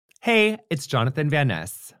Hey, it's Jonathan Van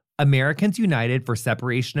Ness. Americans United for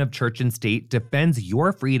Separation of Church and State defends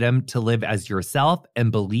your freedom to live as yourself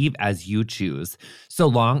and believe as you choose, so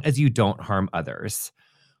long as you don't harm others.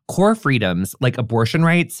 Core freedoms like abortion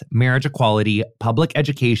rights, marriage equality, public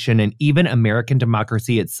education, and even American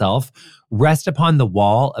democracy itself rest upon the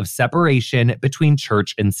wall of separation between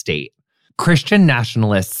church and state. Christian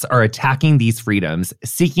nationalists are attacking these freedoms,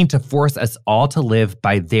 seeking to force us all to live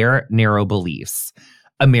by their narrow beliefs.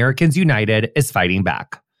 Americans United is fighting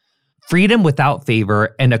back. Freedom without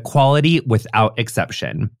favor and equality without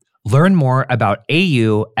exception. Learn more about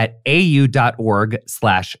AU at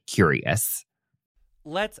au.org/curious.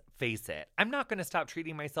 Let's face it, I'm not going to stop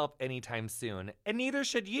treating myself anytime soon, and neither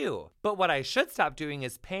should you. But what I should stop doing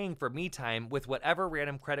is paying for me time with whatever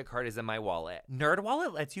random credit card is in my wallet.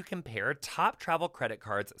 NerdWallet lets you compare top travel credit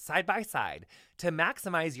cards side by side to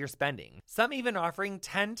maximize your spending. Some even offering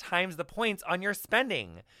 10 times the points on your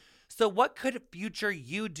spending. So what could future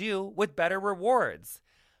you do with better rewards?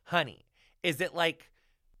 Honey, is it like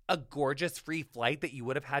a gorgeous free flight that you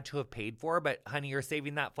would have had to have paid for, but honey, you're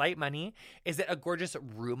saving that flight money? Is it a gorgeous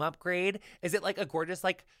room upgrade? Is it like a gorgeous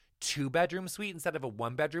like 2-bedroom suite instead of a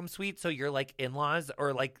 1-bedroom suite? So your like in-laws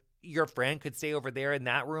or like your friend could stay over there in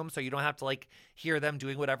that room so you don't have to like hear them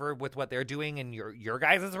doing whatever with what they're doing in your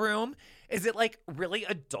guys' room? Is it like really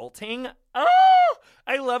adulting? Oh,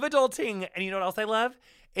 I love adulting. And you know what else I love?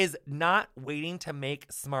 Is not waiting to make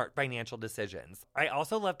smart financial decisions. I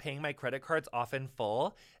also love paying my credit cards off in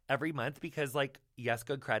full every month because like, yes,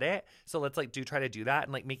 good credit. So let's like try to do that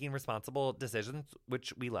and like making responsible decisions,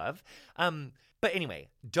 which we love. But anyway,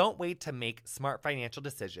 don't wait to make smart financial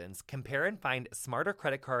decisions. Compare and find smarter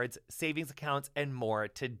credit cards, savings accounts, and more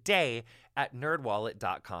today at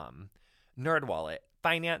nerdwallet.com. NerdWallet,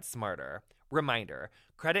 finance smarter. Reminder,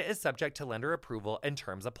 credit is subject to lender approval and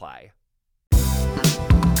terms apply.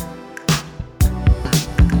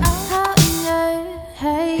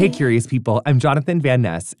 Hey, curious people, I'm Jonathan Van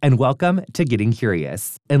Ness, and welcome to Getting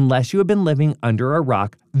Curious. Unless you have been living under a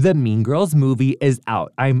rock, the Mean Girls movie is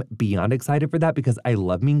out. I'm beyond excited for that because I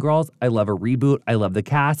love Mean Girls. I love a reboot. I love the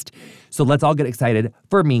cast. So let's all get excited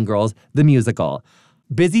for Mean Girls, the musical.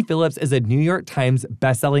 Busy Philipps is a New York Times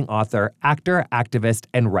bestselling author, actor, activist,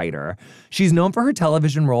 and writer. She's known for her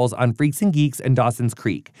television roles on Freaks and Geeks and Dawson's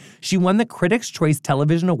Creek. She won the Critics' Choice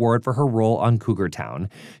Television Award for her role on Cougar Town.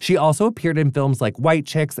 She also appeared in films like White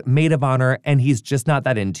Chicks, Maid of Honor, and He's Just Not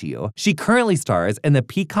That Into You. She currently stars in the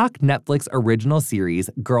Peacock Netflix original series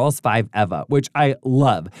Girls 5 Eva, which I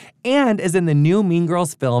love, and is in the new Mean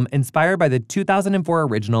Girls film inspired by the 2004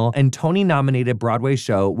 original and Tony-nominated Broadway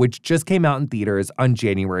show, which just came out in theaters on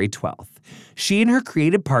January 12th. She and her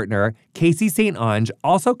creative partner, Casey St. Onge,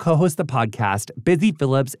 also co-host the podcast Busy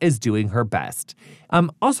Philipps is Doing Her Best.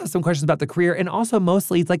 Also some questions about the career, and also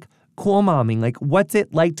mostly it's like cool momming. Like, what's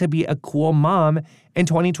it like to be a cool mom in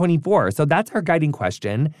 2024? So that's our guiding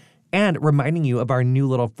question. And reminding you of our new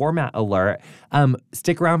little format alert.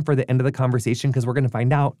 Stick around for the end of the conversation because we're going to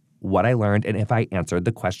find out what I learned and if I answered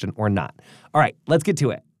the question or not. All right, let's get to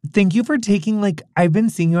it. Thank you for taking, I've been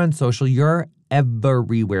seeing you on social. You're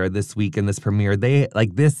everywhere this week in this premiere. They,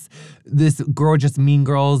 this gorgeous Mean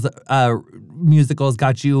Girls musicals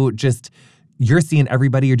got you you're seeing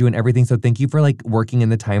everybody, you're doing everything. So thank you for, working in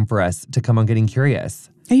the time for us to come on Getting Curious.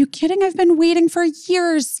 Are you kidding? I've been waiting for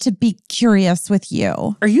years to be curious with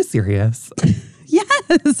you. Are you serious?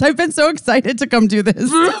 Yes, I've been so excited to come do this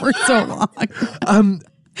for so long.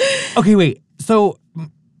 Okay, wait. So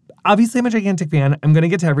obviously I'm a gigantic fan. I'm going to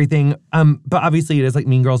get to everything. But obviously it is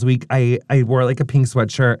Mean Girls week. I wore a pink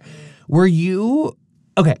sweatshirt. Were you,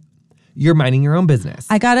 okay, you're minding your own business.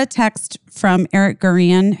 I got a text from Eric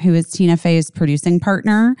Gurian, who is Tina Fey's producing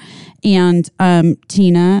partner. And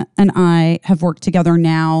Tina and I have worked together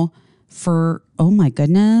now for, oh my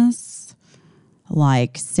goodness,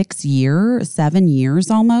 7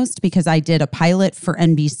 years almost, because I did a pilot for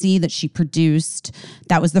NBC that she produced.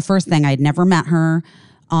 That was the first thing. I'd never met her.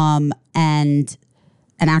 And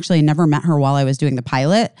actually I never met her while I was doing the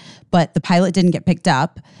pilot, but the pilot didn't get picked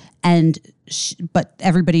up. But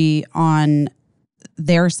everybody on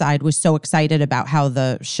their side was so excited about how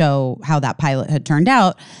that pilot had turned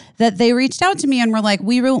out, that they reached out to me and were like,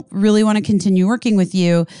 we really want to continue working with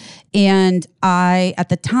you. And at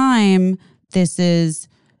the time, this is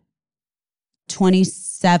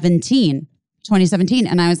 2017.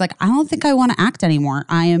 And I was like, I don't think I want to act anymore.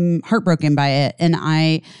 I am heartbroken by it and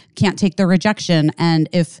I can't take the rejection. And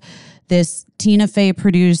if this Tina Fey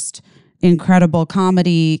produced incredible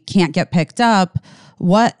comedy can't get picked up,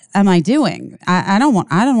 what am I doing? I don't want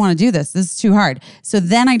to do this. This is too hard. So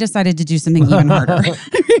then I decided to do something even harder.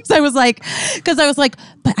 Because I was like,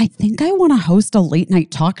 but I think I want to host a late night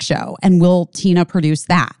talk show, and will Tina produce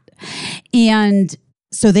that? And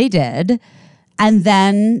so they did. And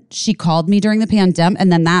then she called me during the pandemic,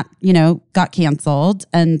 and then that, got canceled,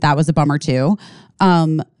 and that was a bummer too.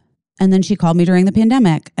 And then she called me during the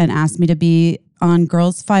pandemic and asked me to be on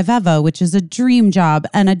Girls 5 Eva, which is a dream job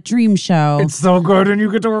and a dream show. It's so good, and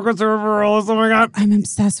you get to work with Sarah Bareilles. Oh my God. I'm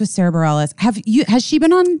obsessed with Sarah Bareilles. Has she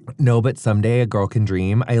been on? No, but someday a girl can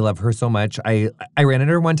dream. I love her so much. I ran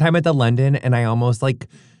into her one time at the London, and I almost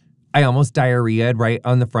diarrheaed right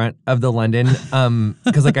on the front of the London.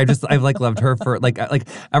 Because I've loved her for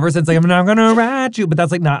ever since I'm not gonna rat you. But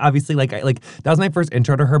that's not obviously that was my first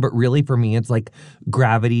intro to her. But really for me, it's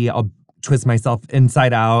Gravity. I'll twist myself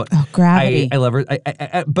inside out. Oh, Gravity. I love her.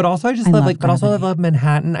 But also I love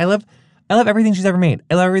Manhattan. I love everything she's ever made.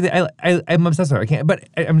 I love everything. I'm obsessed with her. I can't. But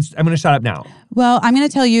I'm going to shut up now. Well, I'm going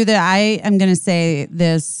to tell you that I am going to say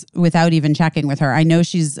this without even checking with her. I know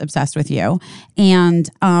she's obsessed with you, and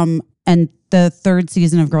the third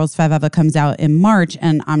season of Girls 5 Eva comes out in March,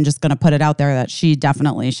 and I'm just going to put it out there that she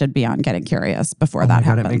definitely should be on Getting Curious before that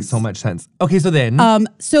happens. It makes so much sense. Okay, so then,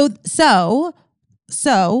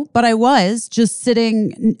 but I was just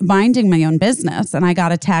sitting, minding my own business, and I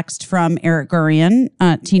got a text from Eric Gurian,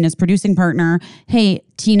 Tina's producing partner. Hey,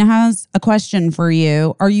 Tina has a question for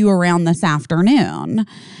you. Are you around this afternoon?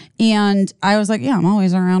 And I was like, yeah, I'm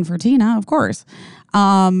always around for Tina, of course.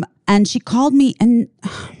 And she called me, and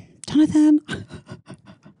Jonathan,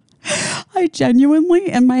 I genuinely,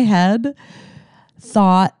 in my head,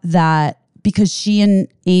 thought that because she and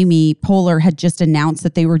Amy Poehler had just announced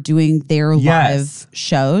that they were doing their live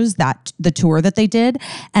shows, that the tour that they did,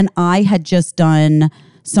 and I had just done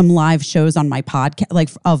some live shows on my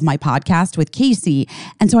podcast, of my podcast with Casey.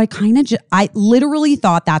 And so I literally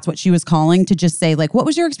thought that's what she was calling to just say, what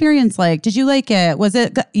was your experience like? Did you like it? Was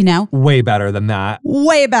it, Way better than that.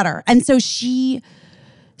 Way better. And so she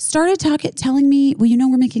started telling me, well,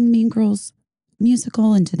 we're making Mean Girls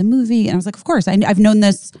musical into the movie. And I was like, of course, I've known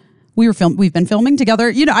this. We've been filming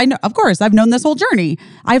together. I know, of course, I've known this whole journey.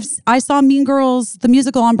 I saw Mean Girls, the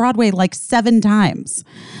musical, on Broadway 7 times.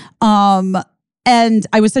 And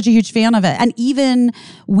I was such a huge fan of it. And even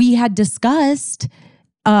we had discussed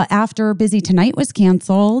after Busy Tonight was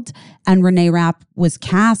canceled and Renee Rapp was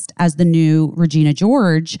cast as the new Regina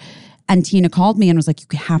George, and Tina called me and was like, you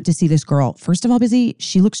have to see this girl. First of all, Busy,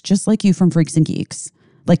 she looks just like you from Freaks and Geeks.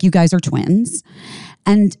 You guys are twins.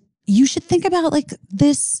 And you should think about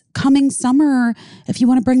this coming summer, if you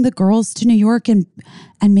want to bring the girls to New York and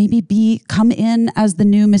maybe come in as the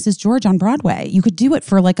new Mrs. George on Broadway. You could do it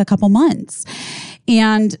for a couple months.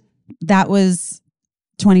 And that was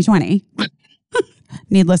 2020.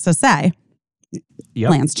 Needless to say,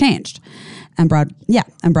 plans changed, and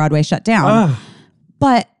Broadway shut down.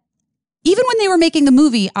 But even when they were making the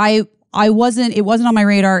movie, it wasn't on my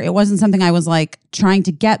radar. It wasn't something I was trying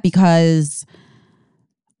to get, because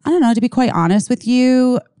I don't know, to be quite honest with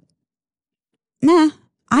you,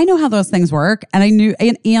 I know how those things work. And I knew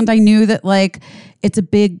that it's a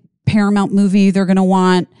big Paramount movie. They're going to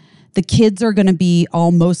want, the kids are going to be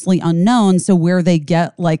all mostly unknown. So where they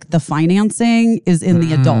get the financing is in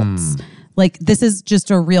the adults. This is just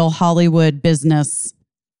a real Hollywood business.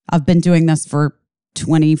 I've been doing this for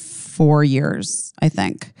 24 years, I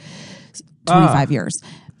think. 25 years.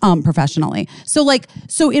 Professionally. So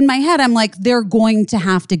in my head, I'm they're going to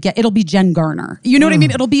have to it'll be Jen Garner. You know what I mean?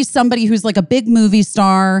 It'll be somebody who's a big movie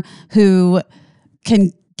star who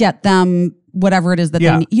can get them whatever it is that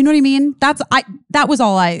they need. You know what I mean? That was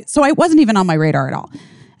all so I wasn't even on my radar at all.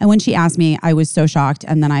 And when she asked me, I was so shocked.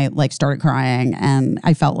 And then I started crying, and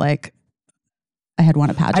I felt like I had won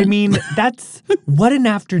a pageant. I mean, that's what an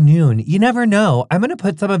afternoon. You never know. I'm going to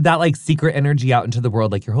put some of that secret energy out into the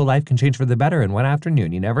world. Your whole life can change for the better in one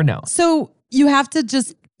afternoon. You never know. So you have to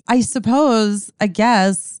just, I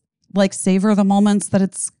guess, savor the moments that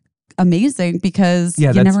it's amazing, because you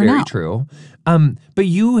never know. Yeah, that's very true. But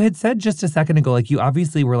you had said just a second ago, you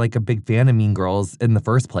obviously were a big fan of Mean Girls in the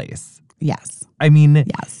first place. Yes. I mean,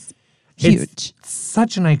 yes. Huge. It's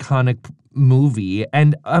such an iconic movie.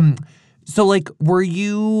 And, so, were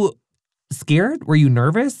you scared? Were you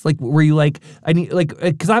nervous? Were you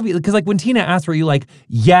because when Tina asked, were you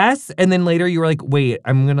yes? And then later you were wait,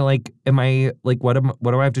 I'm going to am I, what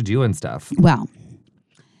do I have to do and stuff? Well,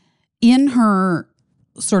 in her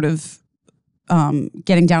sort of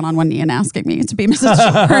getting down on one knee and asking me to be Mrs.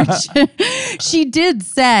 George, she did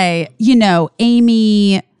say,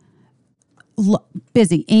 Amy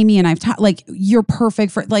busy. Amy and I've talked, like, you're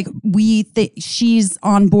perfect for, like, she's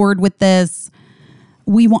on board with this.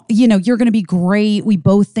 We want, you're going to be great. We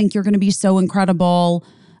both think you're going to be so incredible.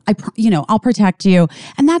 I'll protect you.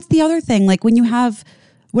 And that's the other thing. Like, when you have,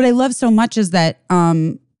 what I love so much is that,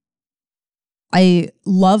 I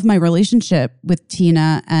love my relationship with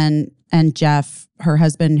Tina and Jeff, her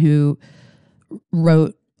husband, who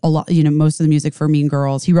wrote a lot, most of the music for Mean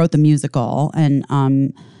Girls. He wrote the musical and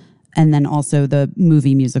then also the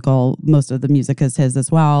movie musical. Most of the music is his as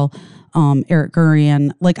well. Eric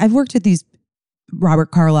Gurian. Like, I've worked with these,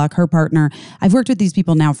 Robert Carlock, her partner. I've worked with these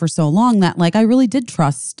people now for so long that, like, I really did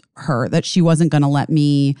trust her that she wasn't going to let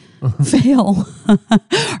me fail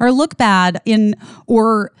or look bad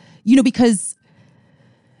because.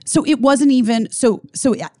 So it wasn't even, so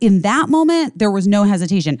in that moment, there was no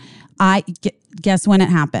hesitation. Guess when it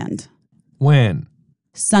happened? When?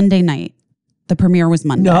 Sunday night. The premiere was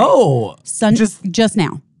Monday. No. Just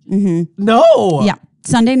now. Mm-hmm. No. Yeah.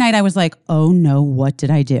 Sunday night, I was like, oh no, what did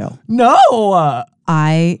I do? No.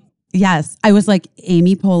 I was like,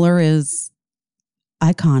 Amy Poehler is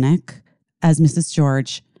iconic as Mrs.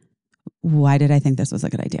 George. Why did I think this was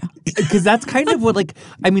a good idea? Because that's kind of what, like,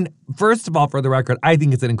 I mean, first of all, for the record, I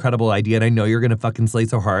think it's an incredible idea, and I know you're going to fucking slay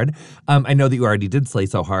so hard. I know that you already did slay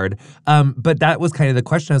so hard. But that was kind of the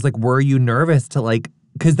question. I was like, were you nervous to, like,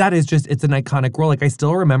 because that is just, it's an iconic role. Like, I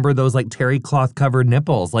still remember those, like, terry cloth covered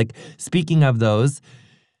nipples. Like, speaking of those,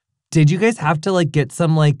 did you guys have to, like, get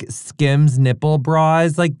some, like, Skims nipple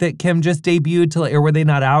bras, like, that Kim just debuted to, like, or were they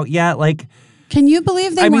not out yet? Like, can you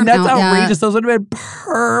believe they weren't out yet? that's outrageous. Those would have been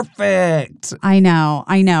perfect. I know.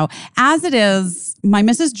 As it is, my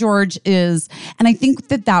Mrs. George is, and I think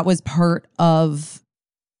that was part of,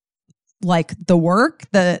 like, the work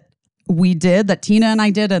that we did, that Tina and I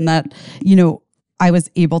did, and that, I was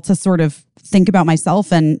able to sort of think about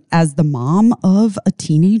myself and as the mom of a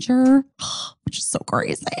teenager, which is so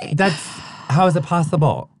crazy. How is it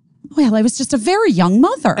possible? Well, I was just a very young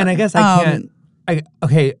mother. And I guess I can't, I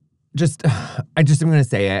just am going to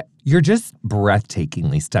say it. You're just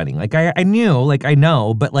breathtakingly stunning. Like, I knew, like, I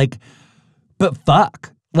know, but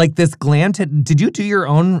fuck. Like, this glam, did you do your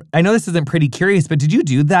own? I know this isn't Pretty Curious, but did you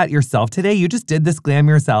do that yourself today? You just did this glam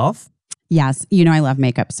yourself? Yes. I love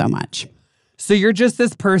makeup so much. So you're just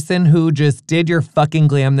this person who just did your fucking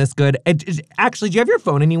glam this good. Actually, do you have your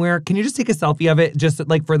phone anywhere? Can you just take a selfie of it just,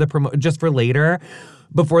 like, for just for later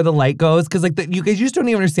before the light goes? Because, like, you guys just don't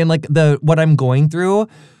even understand, like, what I'm going through.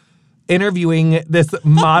 Interviewing this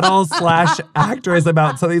model / actress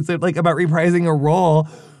about something, like, about reprising a role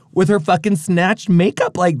with her fucking snatched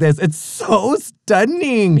makeup like this. It's so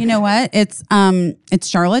stunning. You know what? It's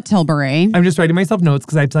Charlotte Tilbury. I'm just writing myself notes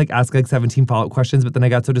because I had to, like, ask, like, 17 follow-up questions, but then I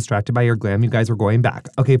got so distracted by your glam, you guys were going back.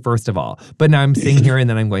 Okay, first of all. But now I'm staying here and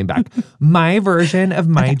then I'm going back. My version of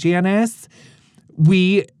my Janice,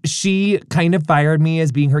 she kind of fired me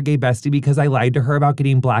as being her gay bestie because I lied to her about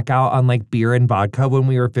getting blackout on, like, beer and vodka when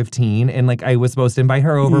we were 15. And, like, I was supposed to invite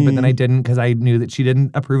her over, but then I didn't because I knew that she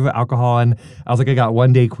didn't approve of alcohol. And I was like, I got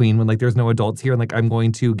one day queen when, like, there's no adults here. And, like, I'm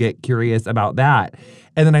going to get curious about that.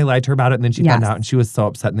 And then I lied to her about it, and then she found out, and she was so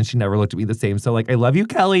upset, and then she never looked at me the same. So, like, I love you,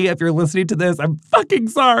 Kelly. If you're listening to this, I'm fucking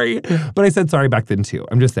sorry. But I said sorry back then, too.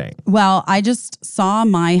 I'm just saying. Well, I just saw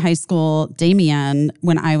my high school Damien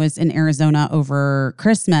when I was in Arizona over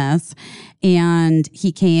Christmas, and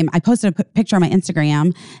he came. I posted a picture on my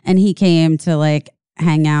Instagram, and he came to, like,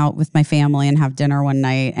 hang out with my family and have dinner one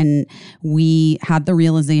night. And we had the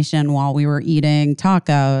realization while we were eating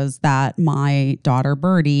tacos that my daughter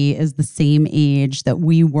Birdie is the same age that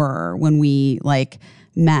we were when we, like,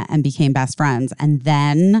 met and became best friends. And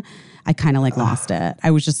then I kind of, like, lost it. I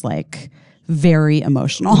was just, like, very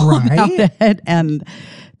emotional about it and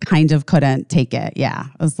kind of couldn't take it. Yeah.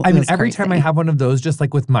 Every time I have one of those, just,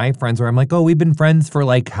 like, with my friends where I'm like, oh, we've been friends for,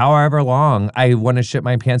 like, however long, I want to shit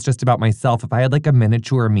my pants just about myself. If I had, like, a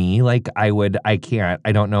miniature me, like, I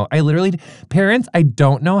don't know. Parents, I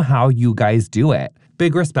don't know how you guys do it.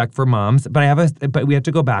 Big respect for moms, but we have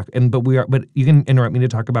to go back but you can interrupt me to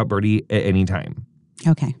talk about Birdie at any time.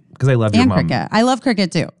 Okay. Because I love your mom. And cricket. I love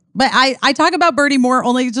cricket too. But I talk about Birdie more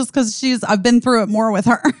only just because I've been through it more with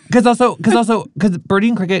her. Because Birdie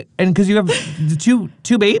and Cricket, and because you have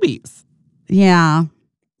two babies. Yeah.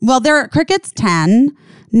 Well, Cricket's 10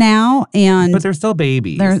 now, but they're still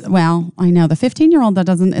babies. Well, I know the 15-year-old that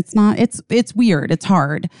doesn't. It's not. It's weird. It's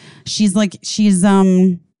hard. She's I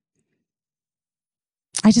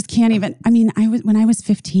just can't even. I mean, when I was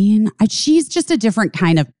 15, she's just a different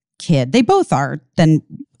kind of kid. They both are than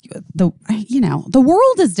the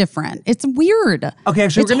world is different. It's weird. Okay,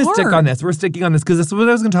 actually, we're going to stick on this. We're sticking on this because this is what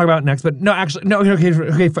I was going to talk about next. But no, actually, no.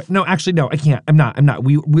 Okay, no, actually, no. I can't. I'm not.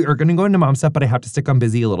 We are going to go into mom stuff, but I have to stick on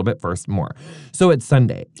busy a little bit first. More. So it's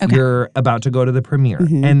Sunday. Okay. You're about to go to the premiere,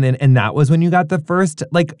 and that was when you got the first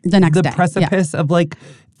the precipice of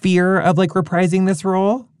fear of reprising this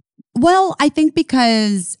role. Well, I think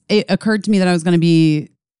because it occurred to me that I was going to be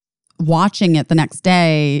watching it the next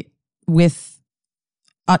day with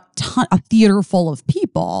a theater full of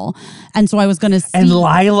people. And so I was going to see. And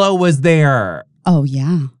Lila was there. Oh,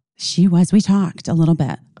 yeah. She was. We talked a little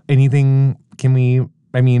bit. Anything,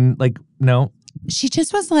 no. She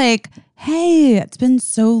just was like, hey, it's been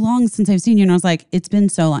so long since I've seen you. And I was like, it's been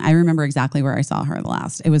so long. I remember exactly where I saw her the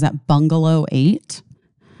last. It was at Bungalow 8.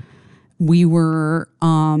 We were,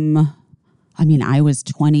 I was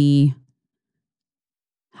 20.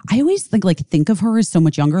 I always think of her as so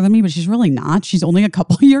much younger than me, but she's really not. She's only a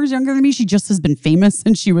couple of years younger than me. She just has been famous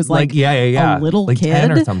since she was a little kid.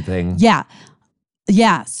 10 or something. Yeah.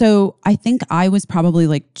 Yeah. So I think I was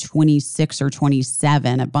probably 26 or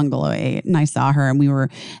 27 at Bungalow 8, and I saw her,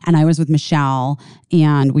 and I was with Michelle,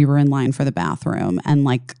 and we were in line for the bathroom, and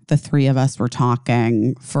the three of us were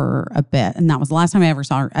talking for a bit, and that was the last time I ever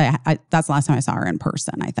saw her. That's the last time I saw her in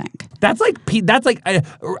person, I think. That's I'm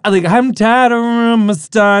tired of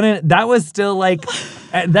starting. That was still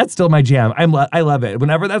that's still my jam. I love it.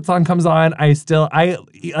 Whenever that song comes on,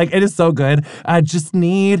 it is so good. I just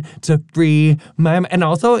need to free my. And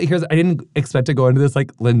also, I didn't expect to go into this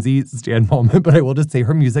Lindsay Stan moment, but I will just say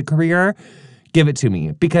her music career, give it to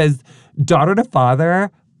me. Because Daughter to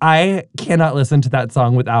Father, I cannot listen to that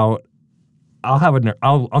song without,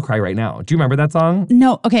 I'll cry right now. Do you remember that song?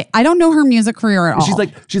 No, okay. I don't know her music career at all.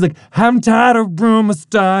 She's like, I'm tired of rumors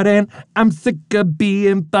starting. I'm sick of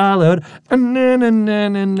being followed.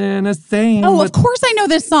 Saying. Oh, of course I know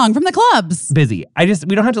this song from the clubs. Busy.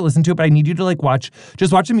 We don't have to listen to it, but I need you to watch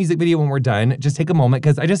a music video when we're done. Just take a moment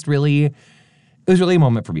because it was really a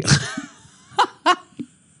moment for me.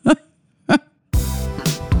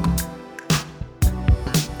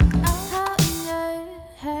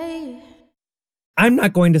 I'm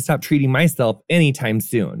not going to stop treating myself anytime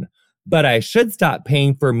soon, but I should stop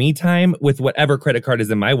paying for me time with whatever credit card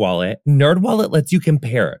is in my wallet. NerdWallet lets you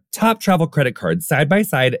compare top travel credit cards side by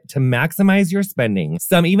side to maximize your spending.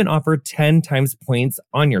 Some even offer 10 times points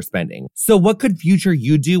on your spending. So what could future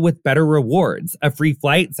you do with better rewards? A free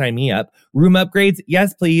flight? Sign me up. Room upgrades?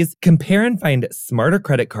 Yes, please. Compare and find smarter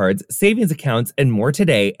credit cards, savings accounts, and more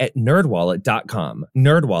today at nerdwallet.com.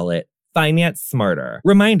 NerdWallet. Finance smarter.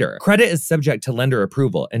 Reminder, credit is subject to lender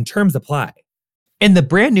approval and terms apply. In the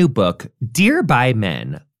brand new book, Dear Bi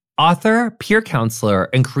Men, author, peer counselor,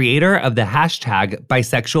 and creator of the hashtag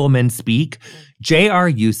Bisexual Men Speak, J.R.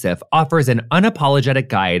 Youssef offers an unapologetic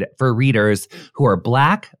guide for readers who are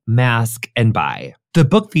Black, masc, and bi. The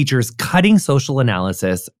book features cutting social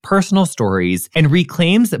analysis, personal stories, and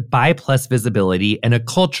reclaims bi plus visibility in a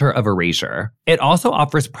culture of erasure. It also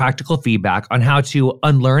offers practical feedback on how to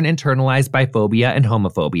unlearn internalized biphobia and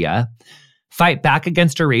homophobia, fight back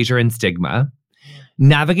against erasure and stigma,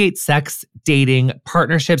 navigate sex, dating,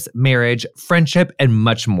 partnerships, marriage, friendship, and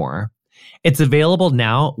much more. It's available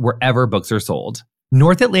now wherever books are sold.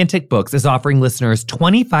 North Atlantic Books is offering listeners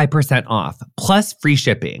 25% off, plus free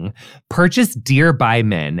shipping. Purchase Dear Bi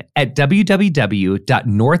Men at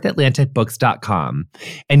www.northatlanticbooks.com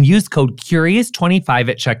and use code CURIOUS25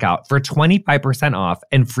 at checkout for 25% off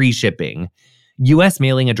and free shipping. U.S.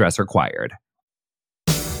 mailing address required.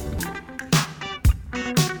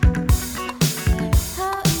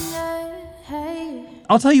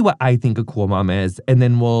 I'll tell you what I think a cool mom is, and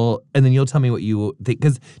then you'll tell me what you think.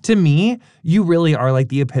 Because to me, you really are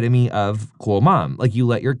the epitome of cool mom. You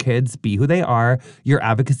let your kids be who they are. Your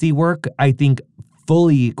advocacy work, I think,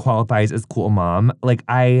 fully qualifies as cool mom.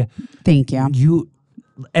 Thank you.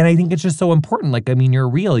 And I think it's just so important. You're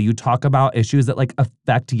real. You talk about issues that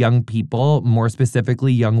affect young people, more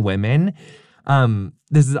specifically young women.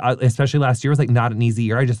 This is especially last year was not an easy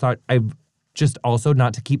year. I just thought just also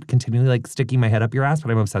not to keep continually sticking my head up your ass,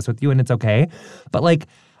 but I'm obsessed with you and it's okay. But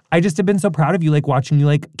I just have been so proud of you, watching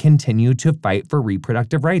you continue to fight for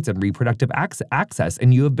reproductive rights and reproductive access.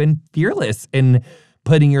 And you have been fearless in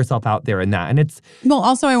putting yourself out there in that. And it's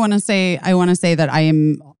also I want to say that I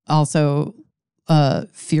am also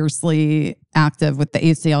fiercely active with the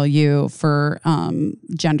ACLU for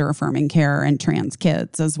gender affirming care and trans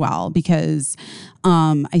kids as well, because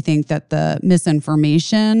I think that the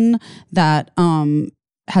misinformation that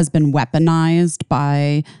has been weaponized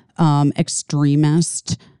by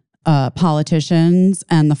extremist politicians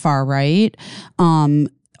and the far right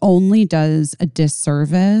only does a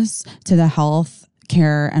disservice to the health,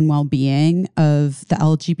 care, and well-being of the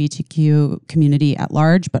LGBTQ community at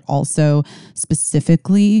large, but also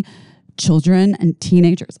specifically children and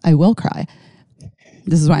teenagers. I will cry.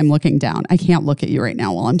 This is why I'm looking down. I can't look at you right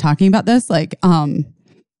now while I'm talking about this. Like,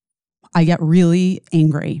 I get really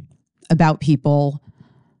angry about people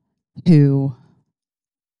who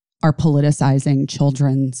are politicizing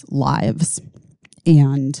children's lives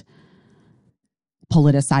and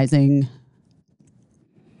politicizing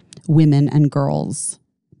women and girls'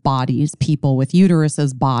 bodies, people with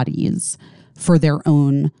uteruses bodies for their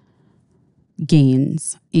own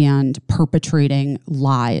gains and perpetrating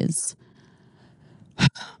lies.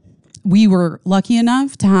 We were lucky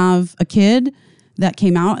enough to have a kid that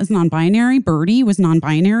came out as non-binary. Birdie was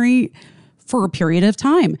non-binary for a period of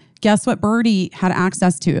time. Guess what Birdie had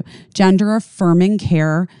access to? Gender-affirming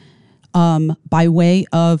care by way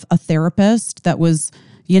of a therapist that was,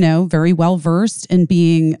 very well-versed in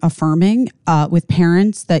being affirming with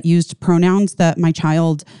parents that used pronouns that my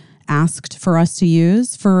child asked for us to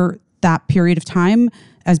use for that period of time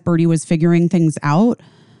as Birdie was figuring things out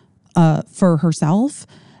for herself.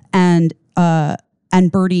 And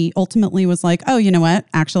Birdie ultimately was like, oh, you know what?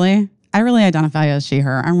 Actually, I really identify as she,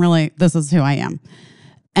 her. This is who I am.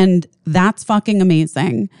 And that's fucking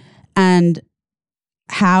amazing. And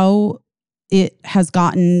how it has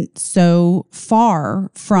gotten so far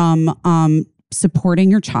from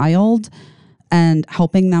supporting your child and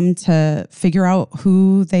helping them to figure out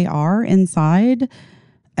who they are inside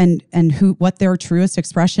and what their truest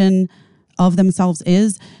expression of themselves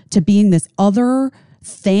is, to being this other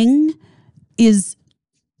thing, is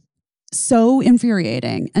so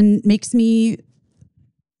infuriating and makes me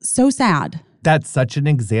so sad. That's such an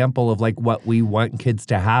example of like what we want kids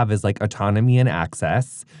to have is like autonomy and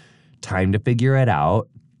access, time to figure it out.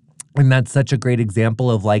 And that's such a great example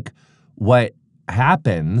of like what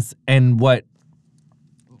happens and what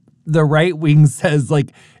the right wing says,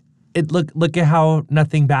 like, look at how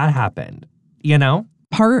nothing bad happened,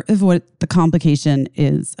 Part of what the complication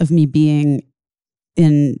is of me being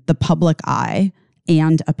in the public eye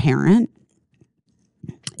and a parent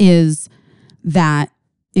is that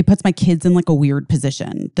it puts my kids in like a weird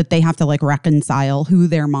position that they have to like reconcile who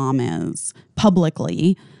their mom is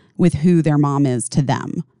publicly with who their mom is to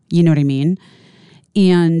them. You know what I mean?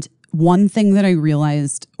 And one thing that I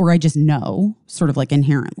realized, or I just know sort of like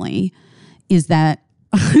inherently, is that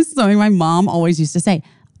something my mom always used to say,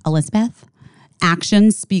 Elizabeth,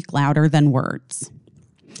 actions speak louder than words.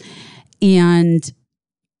 And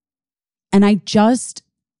I just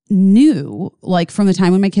knew, like from the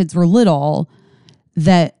time when my kids were little,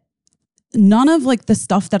 that none of like the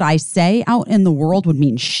stuff that I say out in the world would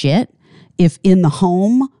mean shit if in the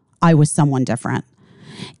home I was someone different.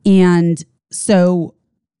 And so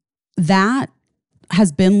that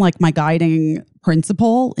has been like my guiding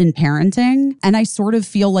principle in parenting. And I sort of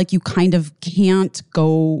feel like you kind of can't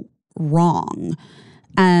go wrong.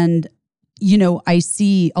 And, I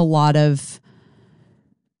see a lot of,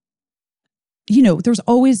 there's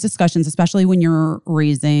always discussions, especially when you're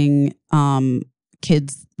raising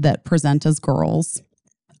kids that present as girls,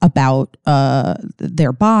 about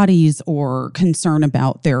their bodies or concern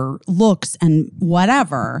about their looks and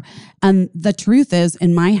whatever. And the truth is,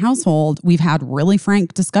 in my household, we've had really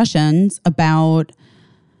frank discussions about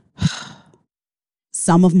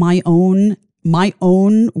some of my own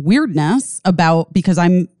weirdness about because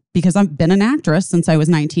I've been an actress since I was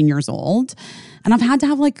 19 years old, and I've had to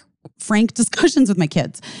have like frank discussions with my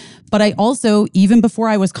kids. But I also, even before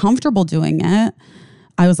I was comfortable doing it,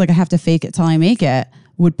 I was like, I have to fake it till I make it.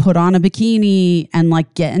 Would put on a bikini and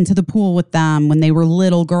like get into the pool with them when they were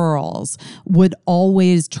little girls. Would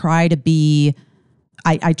always try to be,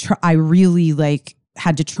 I really like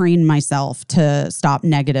had to train myself to stop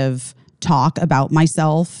negative talk about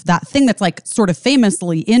myself. That thing that's like sort of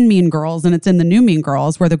famously in Mean Girls, and it's in the new Mean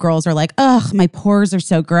Girls, where the girls are like, ugh, my pores are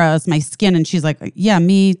so gross, my skin. And she's like, yeah,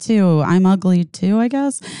 me too. I'm ugly too, I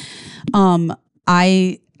guess.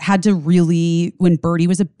 I had to really, when Birdie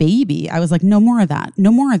was a baby, I was like, no more of that.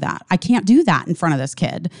 No more of that. I can't do that in front of this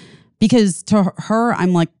kid, because to her,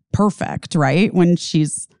 I'm like perfect, right? When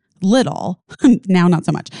she's little. Now, not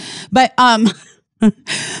so much. But I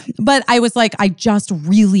was like, I just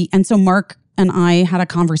really, and so Mark and I had a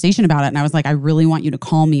conversation about it, and I was like, I really want you to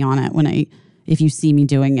call me on it if you see me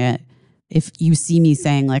doing it, if you see me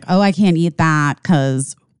saying like, oh, I can't eat that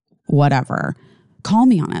because whatever, call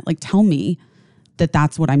me on it. Like, tell me that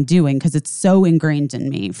that's what I'm doing, because it's so ingrained in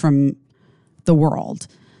me from the world.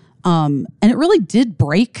 And it really did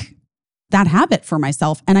break that habit for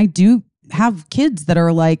myself. And I do have kids that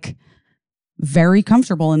are like very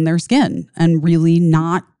comfortable in their skin and really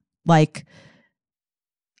not like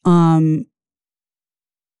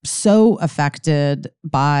so affected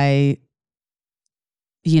by,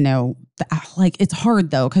 like it's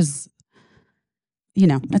hard though, because,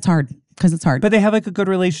 it's hard because it's hard. But they have like a good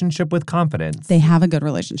relationship with confidence. They have a good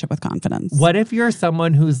relationship with confidence. What if you're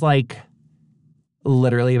someone who's like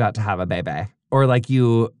literally about to have a baby, or like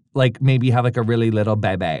you like maybe have like a really little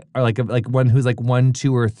baby, or like one who's like 1,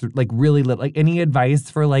 2, or 3, like really little? Like any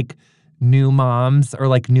advice for like new moms or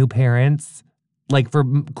like new parents, like for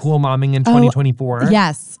cool momming in 2024?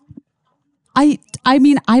 Yes. I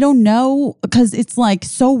mean, I don't know, because it's like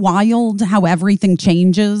so wild how everything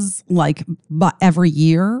changes like but every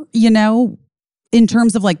year, in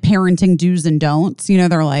terms of like parenting do's and don'ts.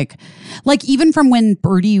 They're like even from when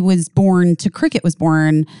Birdie was born to Cricket was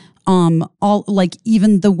born, all like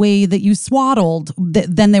even the way that you swaddled,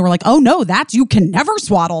 then they were like, oh no, you can never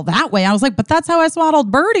swaddle that way. I was like, but that's how I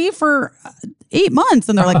swaddled Birdie for 8 months.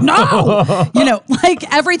 And they're like, no,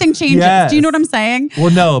 like everything changes. Yes. Do you know what I'm saying?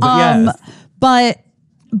 Well, no, but yes.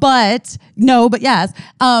 But no, but yes.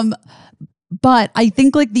 But I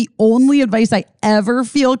think like the only advice I ever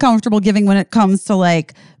feel comfortable giving when it comes to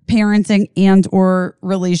like parenting and or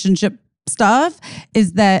relationship stuff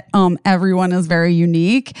is that everyone is very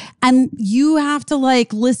unique, and you have to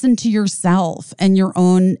like listen to yourself and your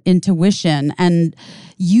own intuition, and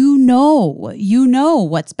you know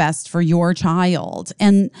what's best for your child.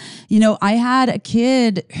 And I had a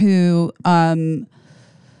kid who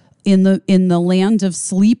in the land of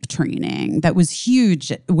sleep training that was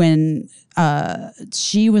huge when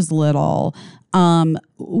she was little, would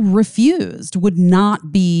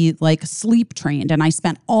not be like sleep trained. And I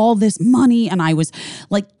spent all this money, and I was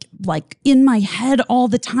like in my head all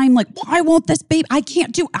the time, like, why won't this baby?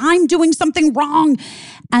 I'm doing something wrong.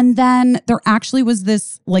 And then there actually was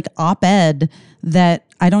this like op-ed that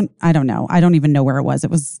I don't know. I don't even know where it was.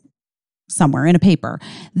 It was somewhere in a paper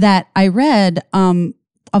that I read,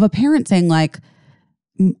 of a parent saying like,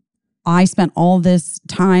 I spent all this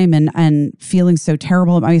time and feeling so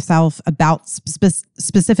terrible about myself about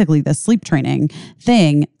specifically the sleep training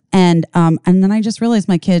thing. And then I just realized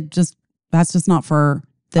my kid that's just not for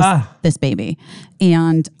this baby.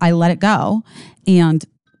 And I let it go. And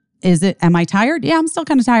am I tired? Yeah, I'm still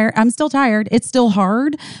kind of tired. I'm still tired. It's still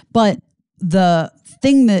hard. But the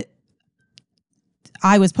thing that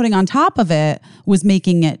I was putting on top of it was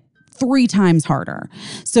making it 3 times harder.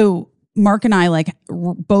 So Mark and I like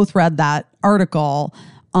both read that article,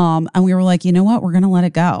 and we were like, you know what, we're gonna let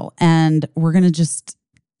it go, and we're gonna just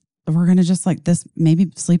like this.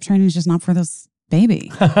 Maybe sleep training is just not for this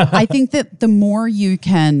baby. I think that the more you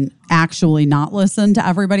can actually not listen to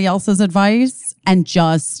everybody else's advice and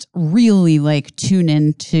just really like tune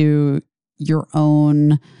into your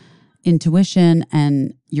own intuition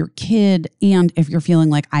and your kid, and if you're feeling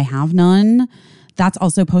like I have none, that's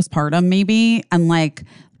also postpartum maybe, and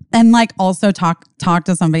also talk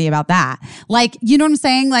to somebody about that. Like, you know what I'm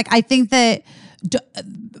saying? Like, I think that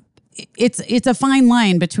it's a fine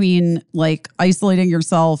line between like isolating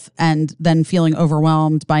yourself and then feeling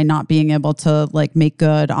overwhelmed by not being able to like make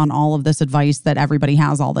good on all of this advice that everybody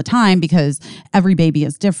has all the time, because every baby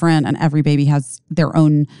is different and every baby has their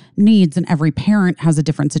own needs and every parent has a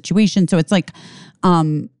different situation. So it's like,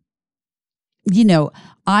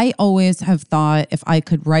 I always have thought if I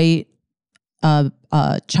could write a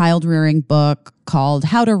child rearing book called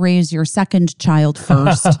How to Raise Your Second Child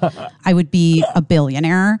First, I would be a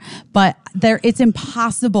billionaire. But it's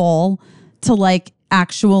impossible to like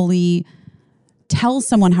actually tell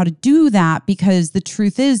someone how to do that, because the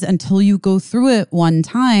truth is, until you go through it one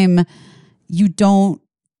time, you don't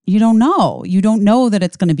know. You don't know that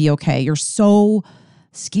it's going to be okay. You're so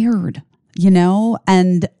scared,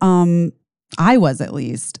 and I was, at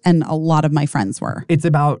least, and a lot of my friends were. It's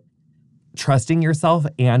about trusting yourself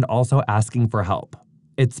and also asking for help.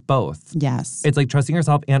 It's both. Yes. It's like trusting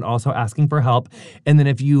yourself and also asking for help. And then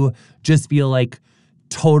if you just feel like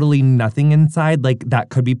totally nothing inside, like that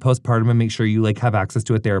could be postpartum, and make sure you like have access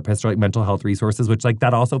to a therapist or like mental health resources, which like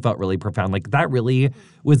that also felt really profound. Like that really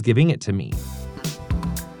was giving it to me.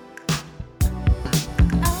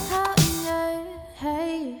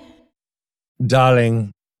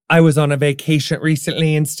 Darling, I was on a vacation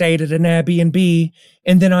recently and stayed at an Airbnb,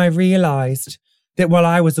 and then I realized that while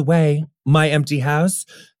I was away, my empty house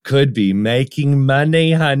could be making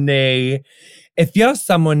money, honey. If you're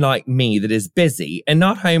someone like me that is busy and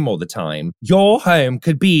not home all the time, your home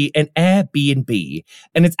could be an Airbnb,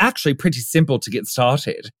 and it's actually pretty simple to get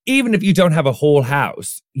started. Even if you don't have a whole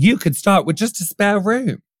house, you could start with just a spare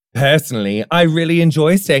room. Personally, I really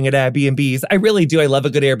enjoy staying at Airbnbs. I really do. I love a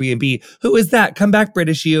good Airbnb. Who is that? Come back,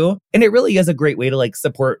 British you. And it really is a great way to like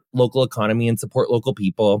support local economy and support local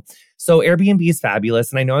people. So Airbnb is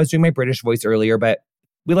fabulous. And I know I was doing my British voice earlier, but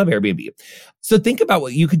we love Airbnb. So think about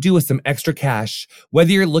what you could do with some extra cash,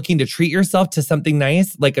 whether you're looking to treat yourself to something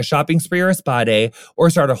nice, like a shopping spree or a spa day, or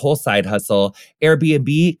start a whole side hustle.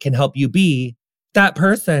 Airbnb can help you be that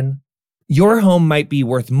person. Your home might be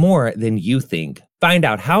worth more than you think. Find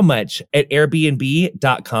out how much at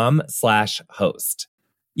airbnb.com/host.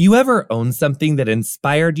 You ever own something that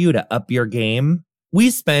inspired you to up your game?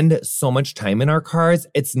 We spend so much time in our cars.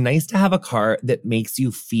 It's nice to have a car that makes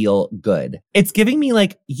you feel good. It's giving me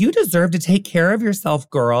like, you deserve to take care of yourself,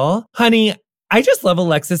 girl. Honey, I just love a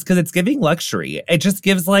Lexus because it's giving luxury. It just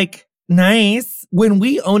gives like, nice. When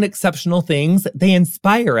we own exceptional things, they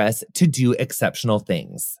inspire us to do exceptional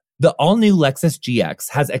things. The all-new Lexus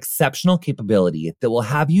GX has exceptional capability that will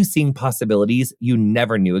have you seeing possibilities you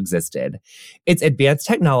never knew existed. Its advanced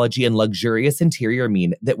technology and luxurious interior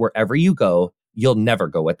mean that wherever you go, you'll never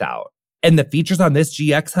go without. And the features on this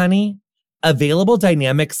GX, honey? Available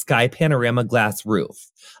dynamic sky panorama glass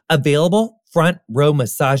roof. Available front row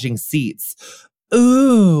massaging seats.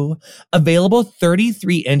 Ooh, available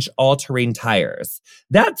 33-inch all-terrain tires.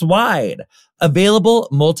 That's wide. Available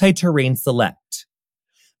multi-terrain select.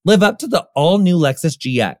 Live up to the all-new Lexus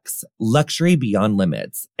GX. Luxury beyond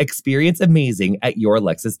limits. Experience amazing at your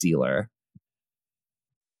Lexus dealer.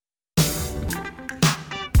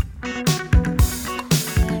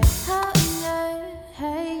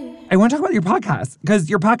 I want to talk about your podcast, because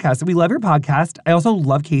your podcast, we love your podcast. I also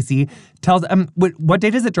love Casey. Tell us, what day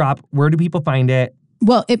does it drop? Where do people find it?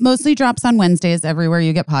 Well, it mostly drops on Wednesdays everywhere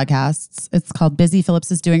you get podcasts. It's called Busy Phillips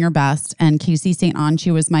is Doing Her Best. And Casey St. Ange, she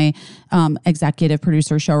was my executive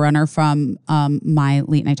producer, showrunner from my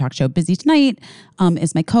late night talk show, Busy Tonight,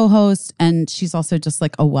 is my co-host. And she's also just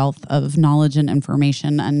like a wealth of knowledge and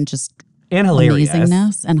information and just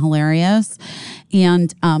amazingness and hilarious.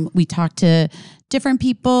 And we talk to different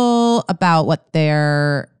people about what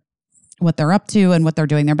they're up to and what they're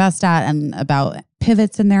doing their best at and about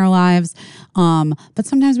pivots in their lives. But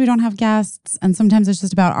sometimes we don't have guests and sometimes it's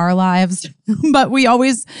just about our lives. But we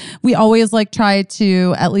always like try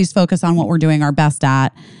to at least focus on what we're doing our best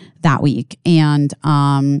at that week. And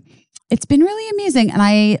it's been really amazing. And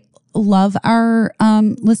I love our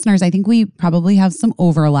listeners. I think we probably have some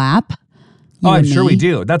overlap. Oh, I'm sure we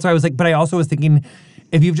do. That's why I was like, but I also was thinking,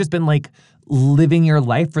 if you've just been like living your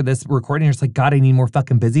life for this recording, you're just like, God, I need more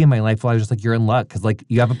fucking busy in my life. Well, I was just like, you're in luck because like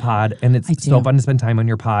you have a pod and it's so fun to spend time on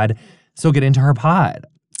your pod. So get into her pod.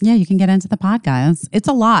 Yeah, you can get into the pod, guys. It's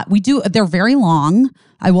a lot. They're very long.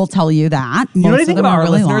 I will tell you that. You know what I think about our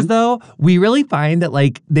listeners though? We really find that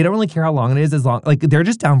like, they don't really care how long it is, as long, like they're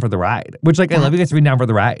just down for the ride, which like, I love you guys for being down for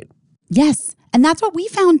the ride. Yes. And that's what we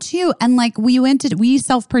found too. And like we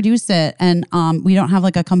self-produce it and we don't have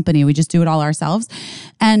like a company. We just do it all ourselves.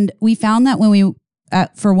 And we found that when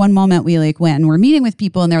for one moment we like went and we're meeting with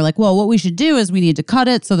people and they're like, well, what we should do is we need to cut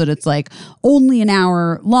it so that it's like only an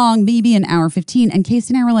hour long, maybe an hour 15. And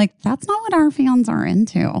Casey and I were like, that's not what our fans are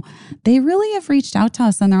into. They really have reached out to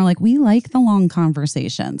us and they're like, we like the long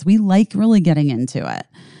conversations. We like really getting into it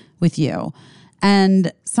with you.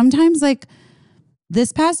 And sometimes like,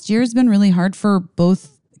 this past year has been really hard for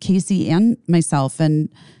both Casey and myself. And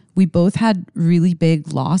we both had really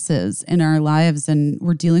big losses in our lives and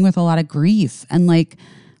we're dealing with a lot of grief. And like,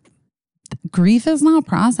 grief is not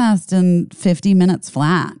processed in 50 minutes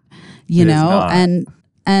flat, you know?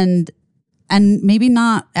 And maybe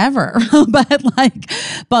not ever,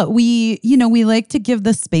 but we like to give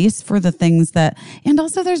the space for the things that, and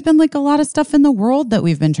also there's been like a lot of stuff in the world that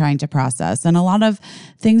we've been trying to process and a lot of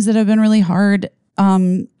things that have been really hard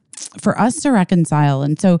for us to reconcile.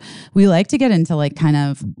 And so we like to get into like kind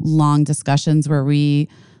of long discussions where we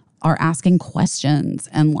are asking questions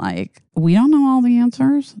and like, we don't know all the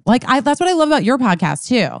answers. Like that's what I love about your podcast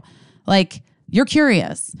too. Like you're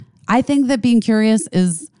curious. I think that being curious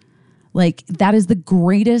is like, that is the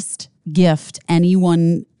greatest gift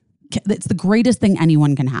it's the greatest thing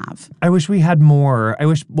anyone can have. I wish we had more. I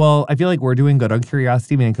feel like we're doing good on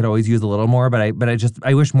curiosity. I mean, I could always use a little more, but I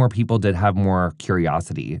wish more people did have more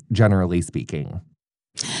curiosity, generally speaking.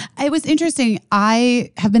 It was interesting.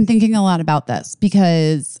 I have been thinking a lot about this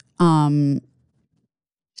because I've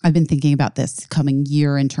been thinking about this coming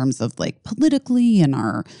year in terms of like politically and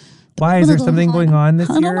our Why is there something going on this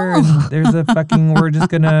year? And there's a fucking. We're just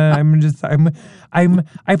gonna.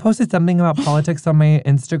 I posted something about politics on my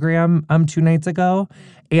Instagram 2 nights ago,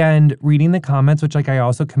 and reading the comments, which like I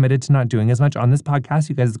also committed to not doing as much on this podcast.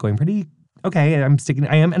 You guys is going pretty okay, I'm sticking.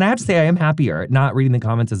 I am, and I have to say, I am happier not reading the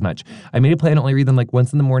comments as much. I made a plan to only read them like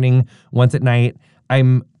once in the morning, once at night.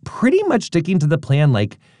 I'm pretty much sticking to the plan,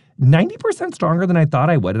 like 90% stronger than I thought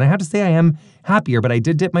I would. And I have to say, I am happier. But I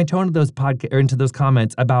did dip my toe into those into those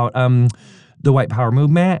comments about the white power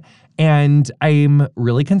movement, and I'm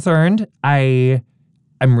really concerned. I'm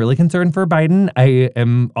really concerned for Biden. I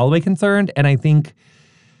am all the way concerned, and I think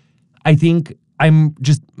I'm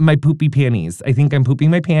just my poopy panties. I think I'm pooping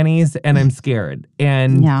my panties and I'm scared.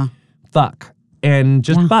 And fuck. And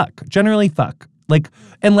just fuck. Generally fuck. Like,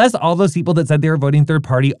 unless all those people that said they were voting third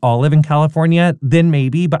party all live in California, then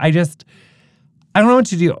maybe. But I don't know what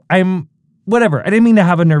to do. Whatever. I didn't mean to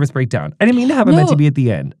have a nervous breakdown. I didn't mean to have a meant to be at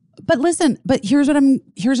the end. But listen, here's what I'm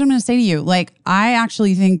going to say to you. Like, I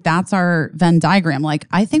actually think that's our Venn diagram. Like,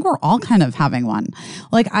 I think we're all kind of having one.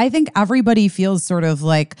 Like, I think everybody feels sort of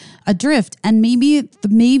like adrift, and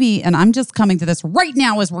maybe, and I'm just coming to this right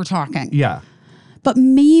now as we're talking. Yeah. But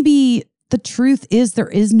maybe the truth is there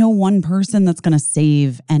is no one person that's going to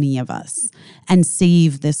save any of us and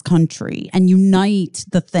save this country and unite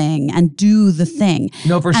the thing and do the thing.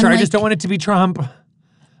 No, for sure. Like, I just don't want it to be Trump.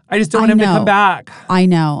 I just don't want him to come back. I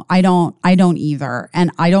know. I don't either.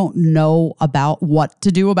 And I don't know about what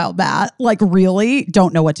to do about that. Like, really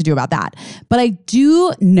don't know what to do about that. But I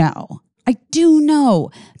do know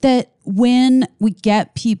that when we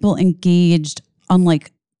get people engaged on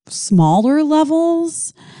like smaller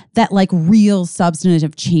levels, that like real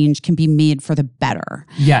substantive change can be made for the better.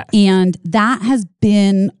 Yeah. And that has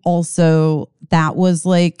been also, that was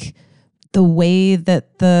like the way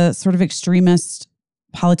that the sort of extremist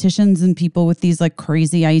politicians and people with these like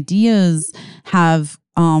crazy ideas have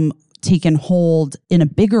taken hold in a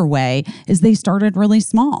bigger way, is they started really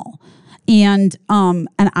small. And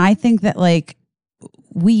I think that like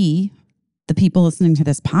we, the people listening to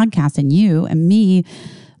this podcast, and you and me,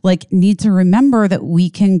 like need to remember that we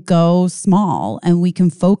can go small and we can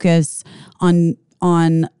focus on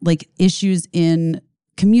like issues in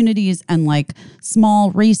communities and like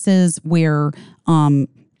small races where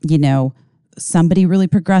somebody really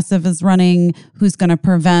progressive is running who's going to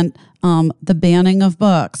prevent the banning of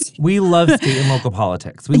books. We love state and local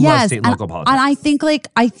politics. We love state and local politics. And I think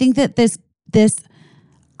that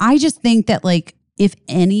I just think that like, if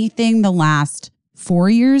anything, the last 4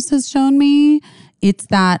 years has shown me, it's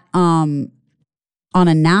that on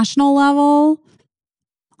a national level,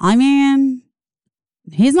 I mean,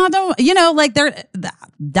 he's not doing,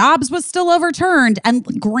 Dobbs was still overturned. And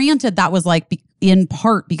granted, that was like in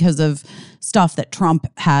part because of stuff that Trump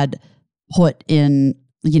had put in,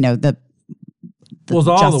 the was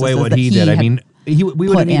all the way what he did. I mean, we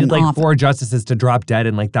would have needed like 4 justices to drop dead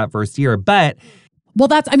in like that first year. But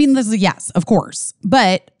this is, yes, of course.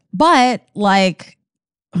 But like,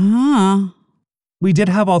 we did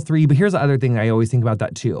have all 3. But here's the other thing I always think about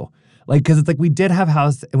that too. Like, because it's like we did have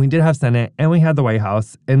House and we did have Senate and we had the White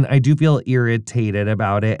House. And I do feel irritated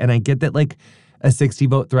about it. And I get that like a 60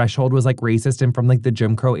 vote threshold was like racist and from like the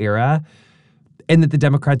Jim Crow era. And that the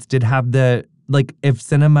Democrats did have if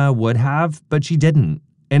Sinema would have, but she didn't.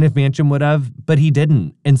 And if Manchin would have, but he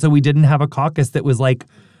didn't. And so we didn't have a caucus that was like,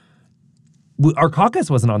 our caucus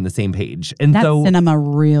wasn't on the same page. And that so Sinema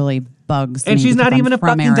really bugs me. And she's not even a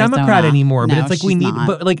fucking Arizona. Democrat anymore. No, but it's like we need,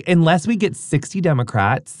 but like unless we get 60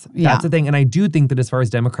 Democrats, that's the thing. And I do think that as far as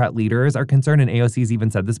Democrat leaders are concerned, and AOC's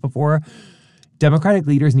even said this before, Democratic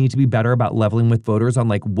leaders need to be better about leveling with voters on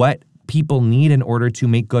like what people need in order to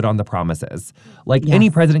make good on the promises. Like any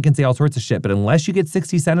president can say all sorts of shit, but unless you get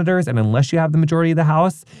 60 senators and unless you have the majority of the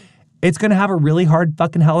House, it's going to have a really hard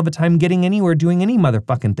fucking hell of a time getting anywhere doing any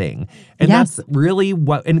motherfucking thing. And that's really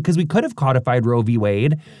and because we could have codified Roe v.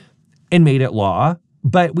 Wade and made it law,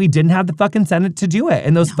 but we didn't have the fucking Senate to do it.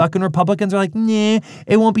 And those fucking Republicans are like, nah,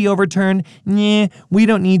 it won't be overturned. Nah, we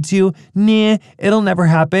don't need to. Nah, it'll never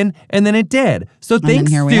happen. And then it did. So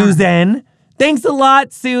thanks, Susan. Thanks a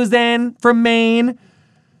lot, Susan from Maine.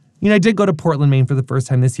 I did go to Portland, Maine for the first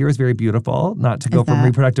time this year. It was very beautiful. Not to go from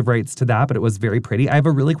reproductive rights to that, but it was very pretty. I have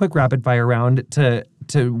a really quick rapid fire round to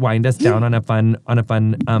wind us down on a fun.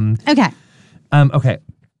 Okay. Okay.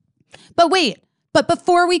 But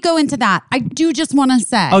before we go into that, I do just want to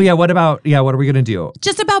say. Oh yeah, what are we gonna do?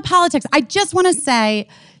 Just about politics. I just want to say.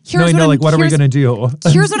 What are we gonna do?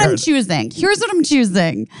 Here's what I'm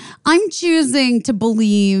choosing. I'm choosing to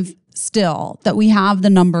believe still that we have the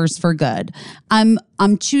numbers for good. I'm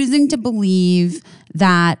choosing to believe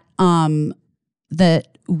that that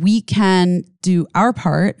we can do our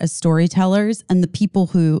part as storytellers, and the people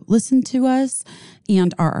who listen to us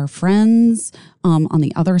and are our friends on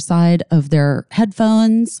the other side of their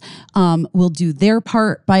headphones will do their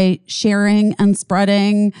part by sharing and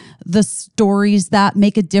spreading the stories that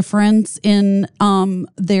make a difference in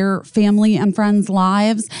their family and friends'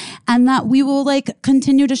 lives, and that we will like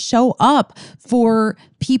continue to show up for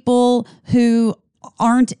people who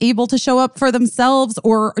aren't able to show up for themselves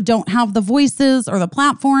or don't have the voices or the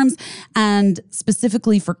platforms, and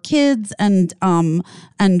specifically for kids and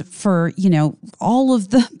for, you know, all of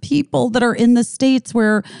the people that are in the states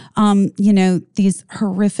where, you know, these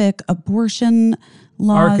horrific abortion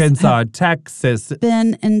laws Arkansas, Texas,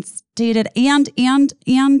 been instated and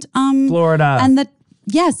Florida. And the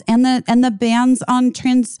bans on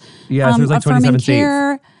trans there's like 27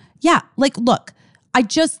 care. states. Yeah, like look, I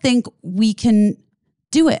just think we can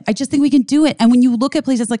do it. I just think we can do it. And when you look at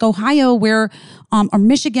places like Ohio or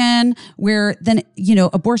Michigan, where then, you know,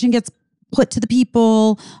 abortion gets put to the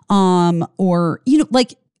people, or, you know,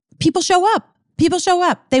 like people show up. They're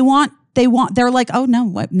like, oh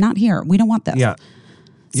no, not here. We don't want this. Yeah.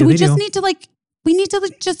 So we just need to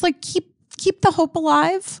just keep the hope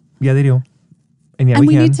alive. Yeah, they do. And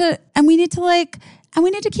we need to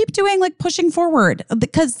keep doing like pushing forward,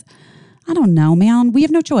 because I don't know, man. We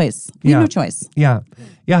have no choice. We have no choice. Yeah.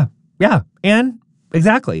 And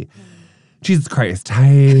exactly. Jesus Christ.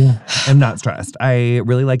 I am not stressed. I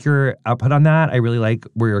really like your output on that. I really like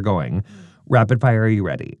where you're going. Rapid fire, are you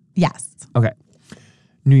ready? Yes. Okay.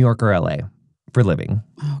 New York or LA for living?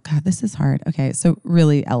 Oh God, this is hard. Okay. So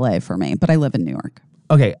really LA for me, but I live in New York.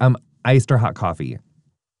 Okay. Iced or hot coffee?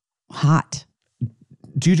 Hot.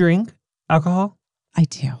 Do you drink alcohol? I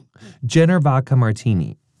do. Gin or vodka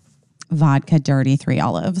martini? Vodka, dirty, 3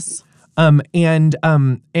 olives. And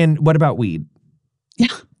what about weed?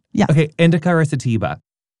 Yeah. Okay, indica or sativa?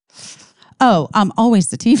 Oh, always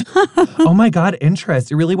sativa. Oh my God,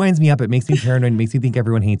 interest. It really winds me up. It makes me paranoid. It makes me think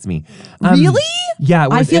everyone hates me. Really? Yeah.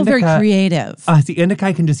 I feel very creative. See, indica,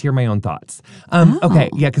 I can just hear my own thoughts. Okay,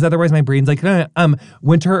 yeah, because otherwise my brain's like,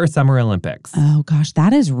 winter or summer Olympics? Oh gosh,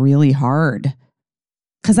 that is really hard.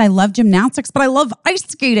 Because I love gymnastics, but I love ice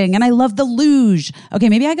skating and I love the luge. Okay,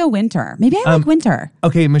 maybe I go winter. Maybe I like winter.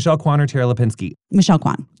 Okay, Michelle Kwan or Tara Lipinski? Michelle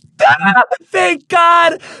Kwan. Thank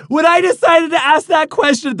God. When I decided to ask that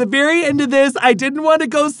question at the very end of this, I didn't want to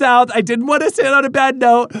go south. I didn't want to stand on a bad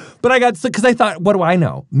note, but I got sick because I thought, what do I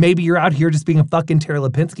know? Maybe you're out here just being a fucking Tara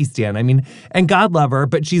Lipinski stan. I mean, and God love her,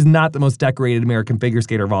 but she's not the most decorated American figure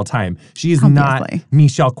skater of all time. She is not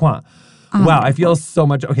Michelle Kwan. Wow, I feel so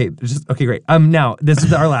much. Okay, great. Now this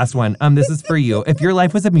is our last one. This is for you. If your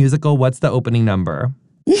life was a musical, what's the opening number?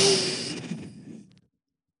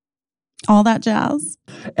 All That Jazz.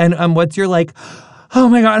 And what's your like, oh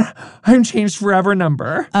my God, I'm changed forever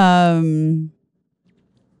number? Oh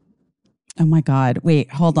my God. Wait,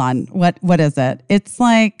 hold on. What is it? It's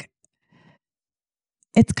like,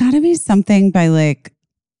 it's gotta be something by like,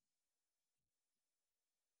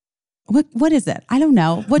 what is it? I don't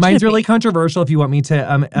know. Mine's really controversial if you want me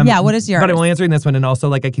to. Yeah, what is yours? But I'm only answering this one. And also,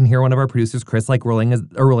 like, I can hear one of our producers, Chris, like rolling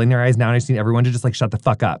their eyes now. And I just need everyone to just like shut the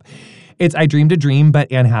fuck up. It's I Dreamed a Dream,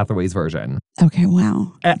 but Anne Hathaway's version. Okay,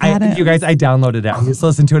 wow. You guys, I downloaded it. I used to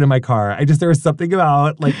listen to it in my car. There was something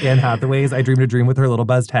about like Anne Hathaway's I Dreamed a Dream with her little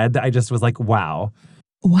buzzed head that I just was like, wow.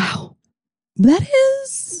 Wow.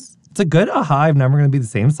 It's a good aha. I'm never going to be the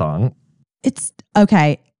same song. It's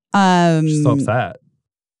okay. She's so upset.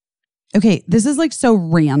 Okay, this is like so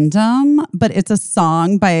random, but it's a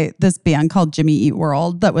song by this band called Jimmy Eat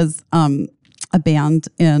World that was a band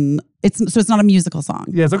it's not a musical song.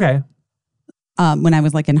 Yeah, it's okay. When I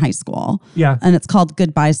was like in high school. Yeah. And it's called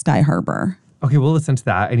Goodbye Sky Harbor. Okay, we'll listen to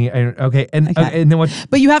that. And then what?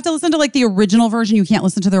 But you have to listen to like the original version. You can't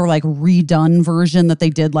listen to their like redone version that they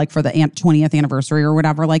did like for the 20th anniversary or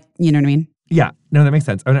whatever. Like, you know what I mean? Yeah. No, that makes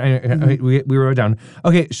sense. We wrote it down.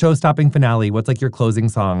 Okay, show-stopping finale. What's like your closing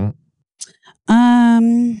song?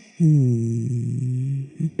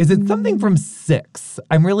 Is it something from 6?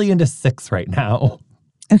 I'm really into 6 right now.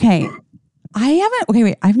 Okay.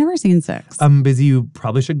 I've never seen 6. I'm busy. You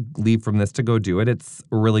probably should leave from this to go do it. It's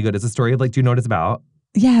really good. It's a story of like, do you know what it's about?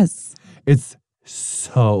 Yes. It's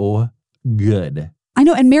so good. I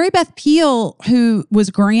know. And Mary Beth Peel, who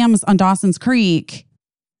was Grams on Dawson's Creek,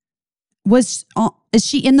 is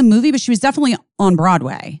she in the movie? But she was definitely on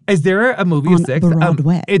Broadway. Is there a movie of 6?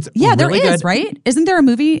 Broadway. It's really there is, good. Right? Isn't there a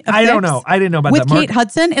movie of 6? I don't know. I didn't know about with that. Kate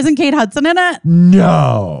Hudson? Isn't Kate Hudson in it?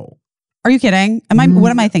 No. Are you kidding?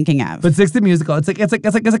 What am I thinking of? But 6 the musical. It's like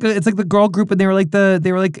the girl group, and they were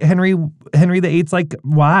like Henry VIII's like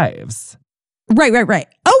wives. Right.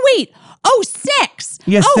 Oh, wait. Oh, 6.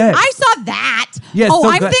 Yes, oh, 6. I saw that. Yes, oh, so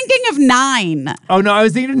I'm good. thinking of 9. Oh, no, I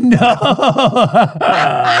was thinking, no.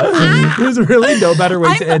 There's really no better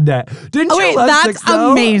way to end that. Didn't Oh, you wait, love that's 6,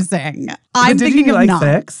 though? amazing. I'm But thinking didn't you of like 9.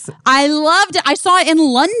 6? I loved it. I saw it in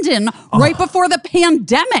London right before the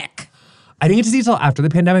pandemic. I didn't get to see it till after the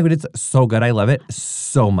pandemic, but it's so good. I love it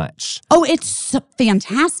so much. Oh, it's so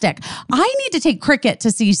fantastic. I need to take Cricket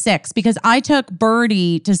to see 6 because I took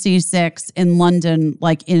Birdie to see 6 in London,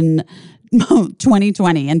 like in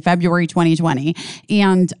 2020, in February 2020.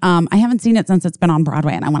 And I haven't seen it since it's been on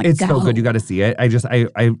Broadway and I want to go. It's so good. You got to see it.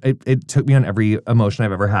 It took me on every emotion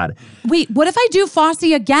I've ever had. Wait, what if I do Fosse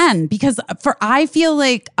again? Because I feel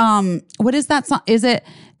like, what is that song? Is it,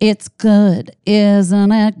 it's good,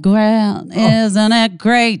 isn't it grand, isn't it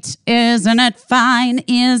great, isn't it fine,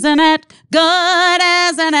 isn't it good,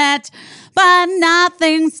 isn't it? But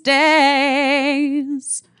nothing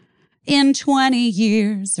stays in 20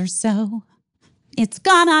 years or so. It's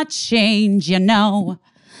gonna change, you know.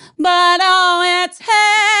 But oh, it's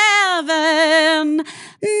heaven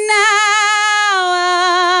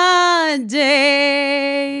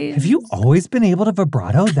nowadays. Have you always been able to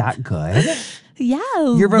vibrato that good? Yeah.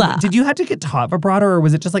 Did you have to get taught vibrato or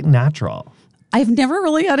was it just like natural? I've never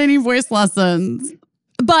really had any voice lessons,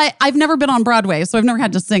 but I've never been on Broadway, so I've never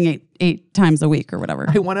had to sing eight times a week or whatever.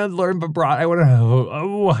 I want to learn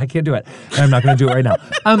vibrato. I can't do it. And I'm not going to do it right now.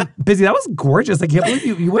 Busy, that was gorgeous. I can't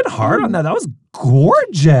believe you went hard on that. That was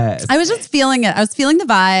gorgeous. I was just feeling it. I was feeling the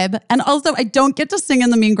vibe. And also, I don't get to sing in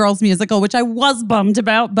the Mean Girls musical, which I was bummed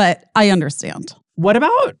about, but I understand. What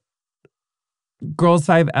about Girls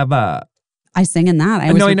 5 Eva? I sing in that.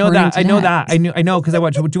 I know that. I know because I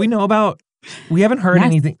watched. Do we know about? We haven't heard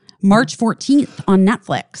anything. March 14th on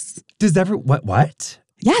Netflix. What?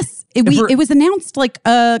 Yes, it was announced like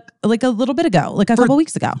a little bit ago, like a couple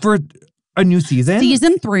weeks ago. For a new season?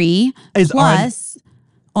 Season 3 is plus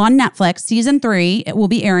on Netflix. Season 3, it will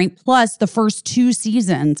be airing, plus the first 2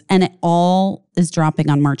 seasons, and it all is dropping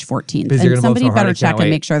on March 14th. And somebody better check and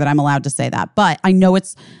make sure that I'm allowed to say that. But I know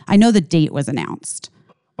the date was announced.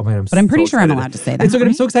 Oh man, I'm pretty sure I'm allowed to say that. It's so good.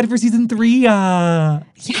 I'm so excited for season 3.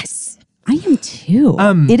 Yes, I am too.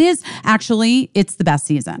 It is actually, it's the best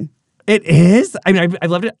season. It is? I mean, I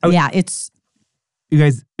loved it. Yeah, it's... You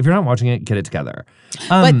guys, if you're not watching it, get it together.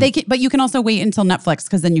 But you can also wait until Netflix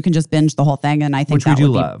because then you can just binge the whole thing. And I think which we do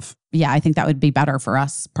love. Yeah, I think that would be better for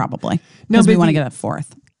us probably because we want to get a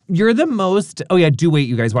 4th. You're the most... Oh yeah, do wait,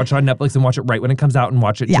 you guys. Watch it on Netflix and watch it right when it comes out and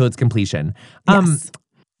watch it till its completion. Yes.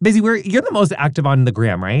 Busy, you're the most active on the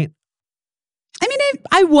gram, right? I mean,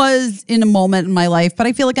 I was in a moment in my life, but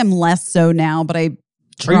I feel like I'm less so now, but I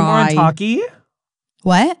try. Are you more on Talkie?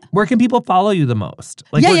 What? Where can people follow you the most?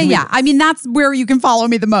 Like, yeah. I mean, that's where you can follow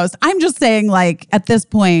me the most. I'm just saying, like, at this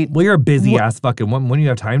point. Well, you're a busy ass fucking woman. When do you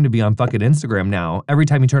have time to be on fucking Instagram now? Every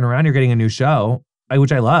time you turn around, you're getting a new show,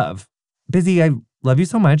 which I love. Busy, I love you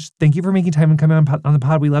so much. Thank you for making time and coming on the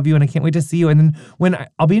pod. We love you, and I can't wait to see you. And then when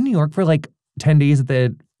I'll be in New York for like 10 days at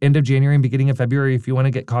the end of January and beginning of February, if you want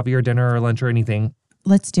to get coffee or dinner or lunch or anything.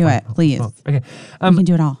 Let's do it, please. Okay. We can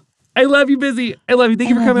do it all. I love you, Busy. I love you. Thank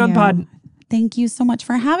you for coming on the pod. Thank you so much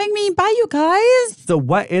for having me. Bye, you guys. So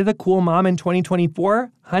what is a cool mom in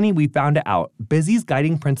 2024? Honey, we found it out. Busy's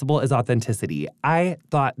guiding principle is authenticity. I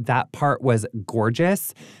thought that part was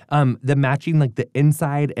gorgeous. The matching like the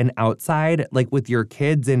inside and outside, like with your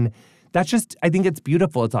kids. And that's just, I think it's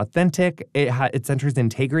beautiful. It's authentic. It centers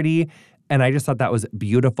integrity. And I just thought that was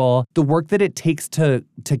beautiful. The work that it takes to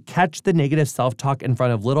catch the negative self-talk in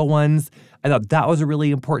front of little ones, I thought that was a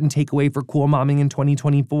really important takeaway for cool momming in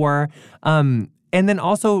 2024. And then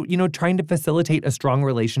also, trying to facilitate a strong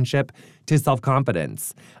relationship to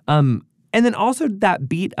self-confidence. And then also that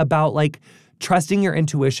beat about like trusting your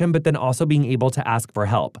intuition, but then also being able to ask for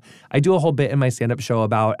help. I do a whole bit in my stand-up show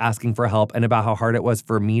about asking for help and about how hard it was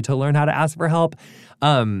for me to learn how to ask for help.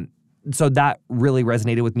 So that really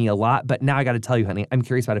resonated with me a lot. But now I got to tell you, honey, I'm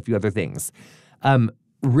curious about a few other things.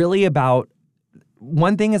 Really about,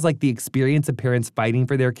 one thing is like the experience of parents fighting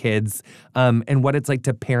for their kids and what it's like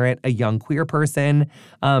to parent a young queer person.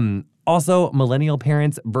 Also millennial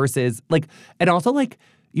parents versus like, and also like,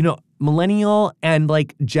 millennial and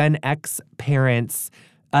like Gen X parents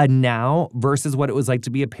now versus what it was like to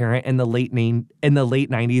be a parent in the late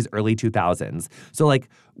 90s, early 2000s. So like,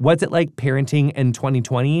 what's it like parenting in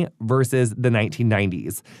 2020 versus the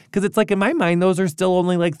 1990s? Because it's like, in my mind, those are still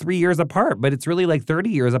only like 3 years apart, but it's really like 30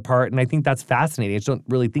 years apart. And I think that's fascinating. I just don't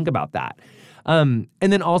really think about that. And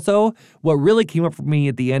then also, what really came up for me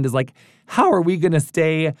at the end is like, how are we going to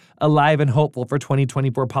stay alive and hopeful for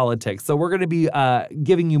 2024 politics? So we're going to be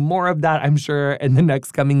giving you more of that, I'm sure, in the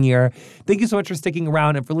next coming year. Thank you so much for sticking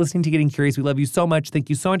around and for listening to Getting Curious. We love you so much. Thank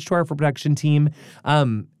you so much to our production team.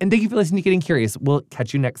 And thank you for listening to Getting Curious. We'll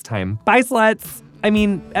catch you next time. Bye, sluts.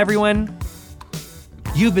 Everyone.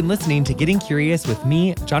 You've been listening to Getting Curious with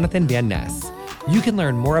me, Jonathan Van Ness. You can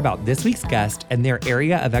learn more about this week's guest and their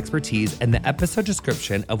area of expertise in the episode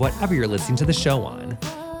description of whatever you're listening to the show on.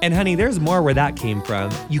 And honey, there's more where that came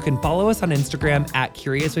from. You can follow us on Instagram at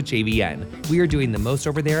CuriousWithJVN. We are doing the most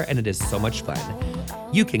over there and it is so much fun.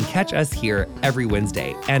 You can catch us here every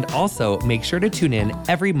Wednesday and also make sure to tune in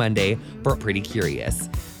every Monday for Pretty Curious.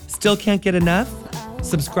 Still can't get enough?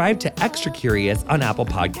 Subscribe to Extra Curious on Apple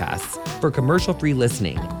Podcasts for commercial-free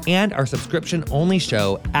listening and our subscription-only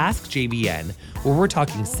show, Ask JVN, where we're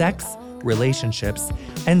talking sex, relationships,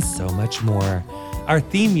 and so much more. Our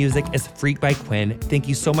theme music is Freak by Quinn. Thank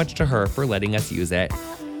you so much to her for letting us use it.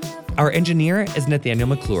 Our engineer is Nathaniel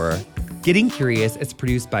McClure. Getting Curious is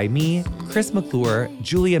produced by me, Chris McClure,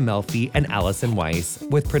 Julia Melfi, and Allison Weiss,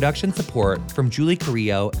 with production support from Julie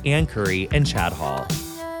Carrillo, Ann Curry, and Chad Hall.